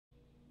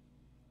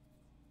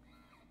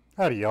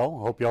Howdy, y'all.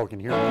 Hope y'all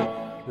can hear me.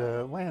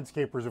 The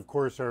landscapers, of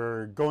course,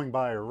 are going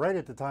by right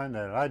at the time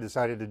that I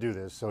decided to do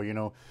this. So,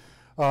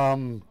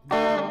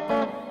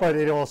 but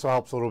it also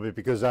helps a little bit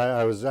because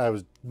I was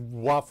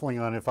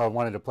waffling on if I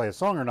wanted to play a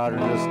song or not, or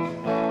just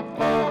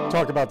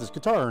talk about this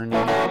guitar. And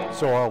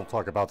so I'll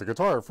talk about the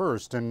guitar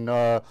first, and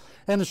the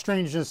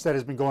strangeness that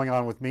has been going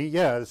on with me.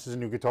 Yeah, this is a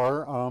new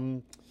guitar.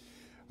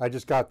 I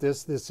just got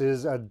this. This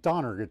is a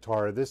Donner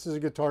guitar. This is a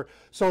guitar.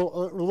 So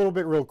a little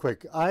bit real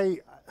quick.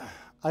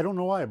 I don't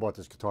know why I bought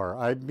this guitar.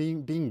 I'm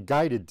being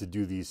guided to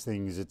do these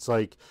things. It's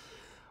like,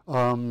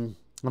 I'm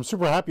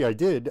super happy I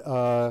did,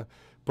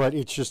 but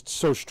it's just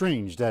so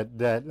strange that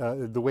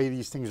the way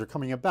these things are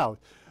coming about.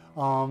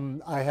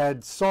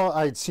 I'd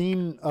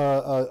seen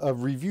a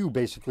review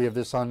basically of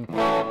this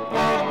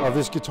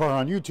this guitar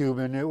on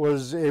YouTube, and it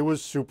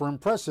was super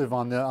impressive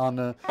on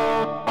the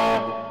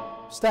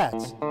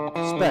specs.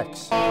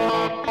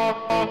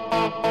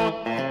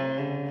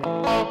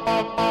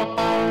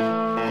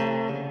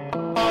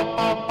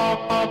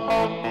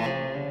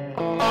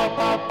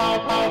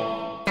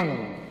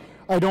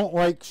 I don't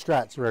like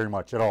Strats very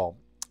much at all.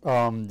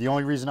 The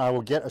only reason I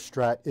will get a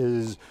Strat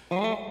is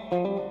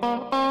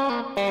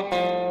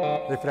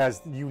if it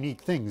has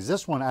unique things.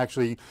 This one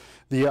actually,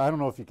 I don't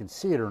know if you can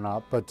see it or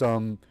not, but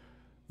the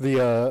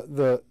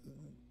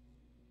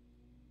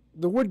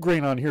wood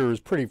grain on here is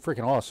pretty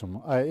freaking awesome.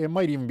 It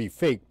might even be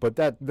fake, but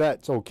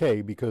that's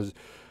okay because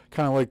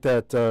kind of like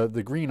that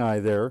the green eye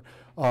there.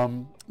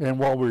 And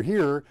while we're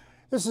here,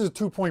 this is a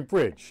 2-point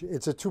bridge.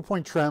 It's a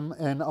 2-point trem,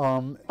 and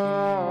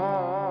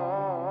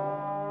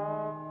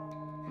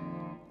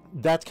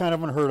that's kind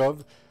of unheard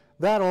of.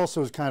 That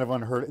also is kind of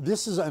unheard of.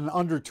 This is an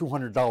under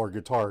 $200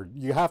 guitar.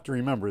 You have to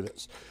remember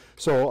this.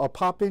 So a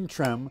pop-in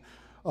trem,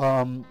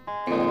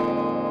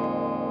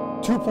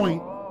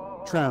 2-point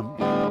trem,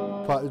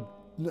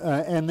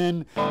 and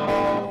then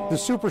the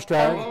Super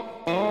Strat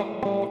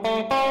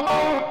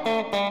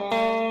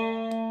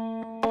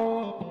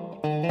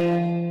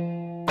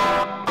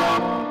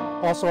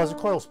also has a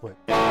coil split.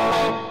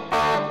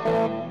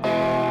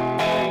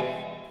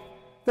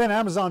 Then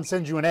Amazon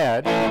sends you an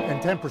ad and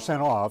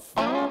 10% off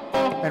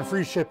and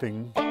free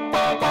shipping.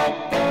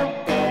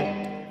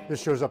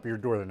 This shows up at your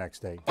door the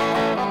next day.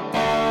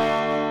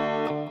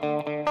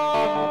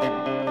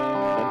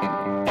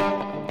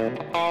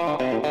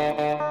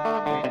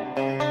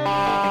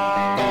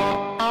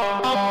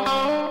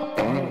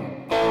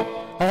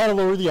 I had to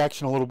lower the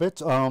action a little bit.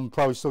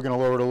 Probably still going to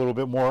lower it a little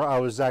bit more. I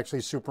was actually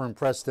super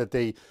impressed that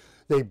they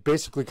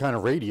basically kind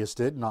of radiused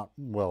it, not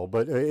well,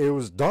 but it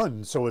was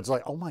done. So it's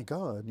like, oh my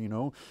God,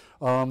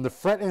 the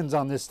fret ends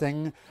on this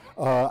thing,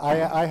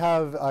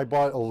 I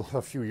bought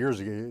a few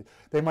years ago.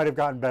 They might have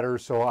gotten better.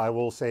 So I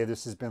will say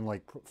this has been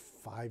like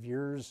 5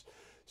 years,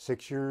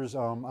 6 years.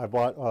 I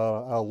bought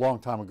a long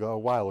time ago, a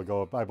while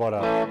ago, I bought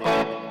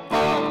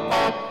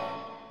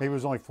maybe it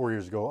was only 4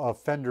 years ago, a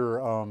Fender,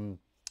 a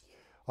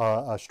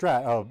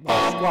Squire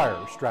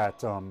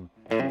Strat,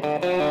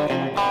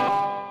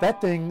 that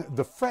thing,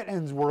 the fret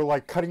ends were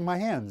like cutting my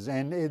hands,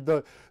 and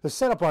the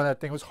setup on that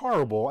thing was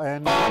horrible.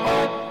 And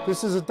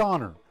this is a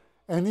Donner,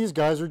 and these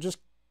guys are just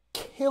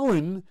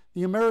killing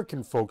the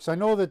American folks. I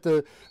know that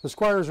the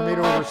Squires are made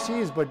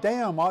overseas, but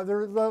damn,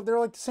 they're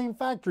like the same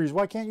factories.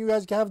 Why can't you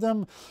guys have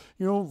them,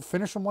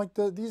 finish them like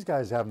these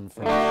guys have them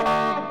finished?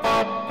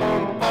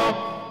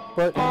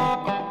 But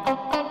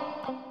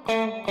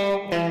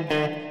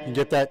you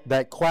get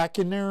that quack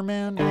in there,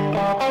 man.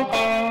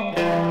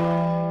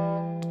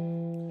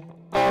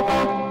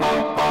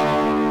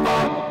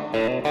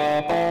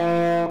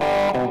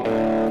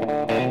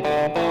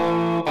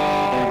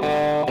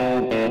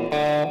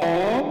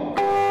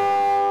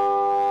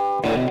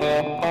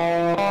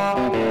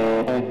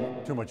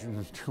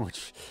 Too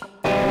much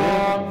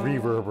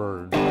reverb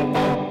or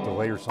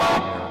delay or something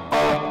there.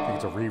 I think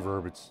it's a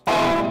reverb.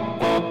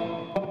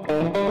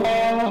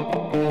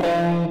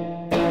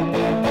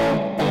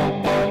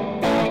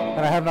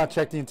 And I have not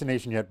checked the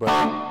intonation yet, but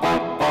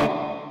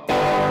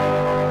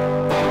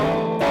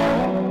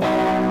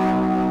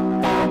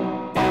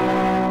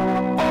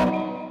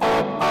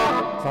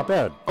it's not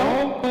bad.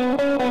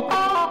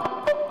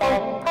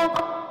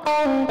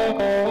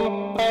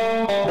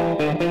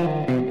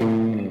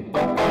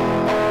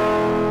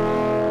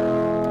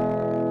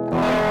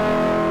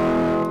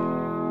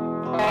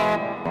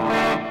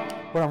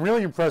 What I'm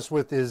really impressed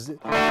with is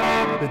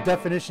the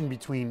definition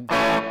between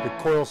the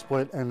coil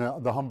split and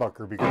the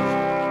humbucker, because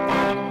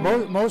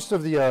most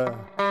of the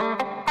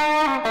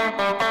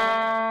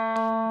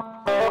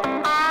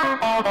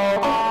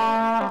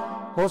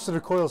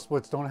coil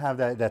splits don't have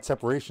that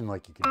separation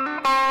like you can.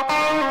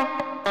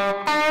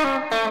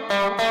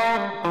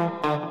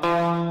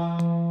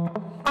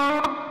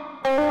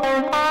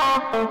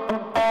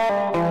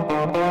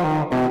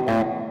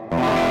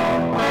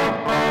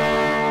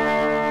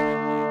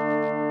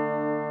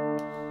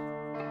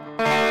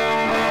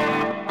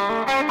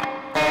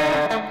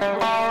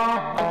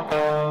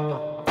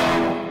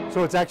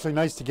 So it's actually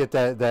nice to get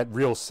that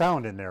real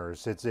sound in there.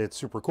 It's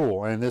super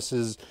cool. And this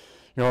is,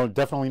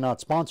 definitely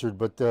not sponsored,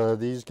 but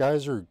these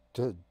guys are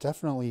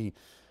definitely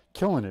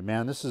killing it,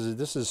 man. This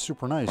is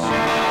super nice.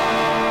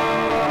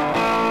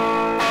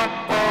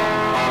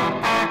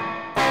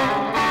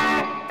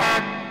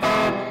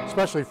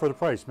 Especially for the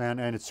price, man.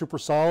 And it's super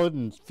solid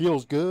and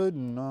feels good,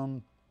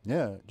 and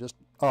yeah, just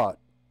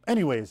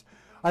anyways,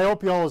 I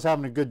hope you all is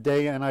having a good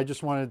day, and I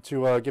just wanted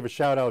to give a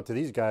shout out to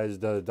these guys,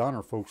 the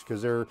Donner folks,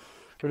 because they're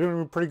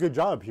doing a pretty good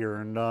job here,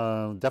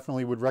 and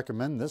definitely would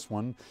recommend this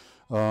one.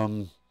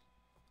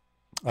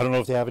 I don't know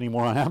if they have any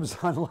more on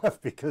Amazon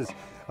left, because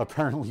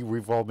apparently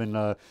we've all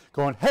been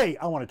going, hey,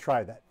 I want to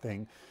try that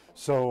thing.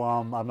 So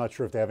I'm not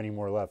sure if they have any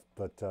more left,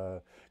 but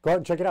go out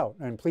and check it out.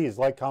 And please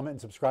like, comment,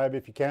 and subscribe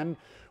if you can.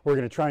 We're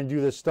going to try and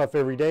do this stuff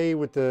every day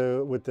with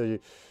the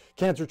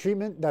cancer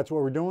treatment. That's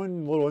what we're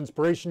doing. A little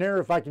inspiration there.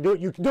 If I can do it,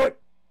 you can do it.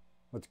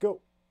 Let's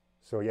go.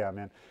 So yeah,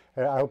 man,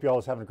 I hope you all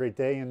is having a great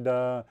day, and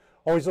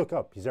always look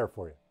up. He's there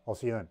for you. I'll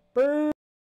see you then. Bye.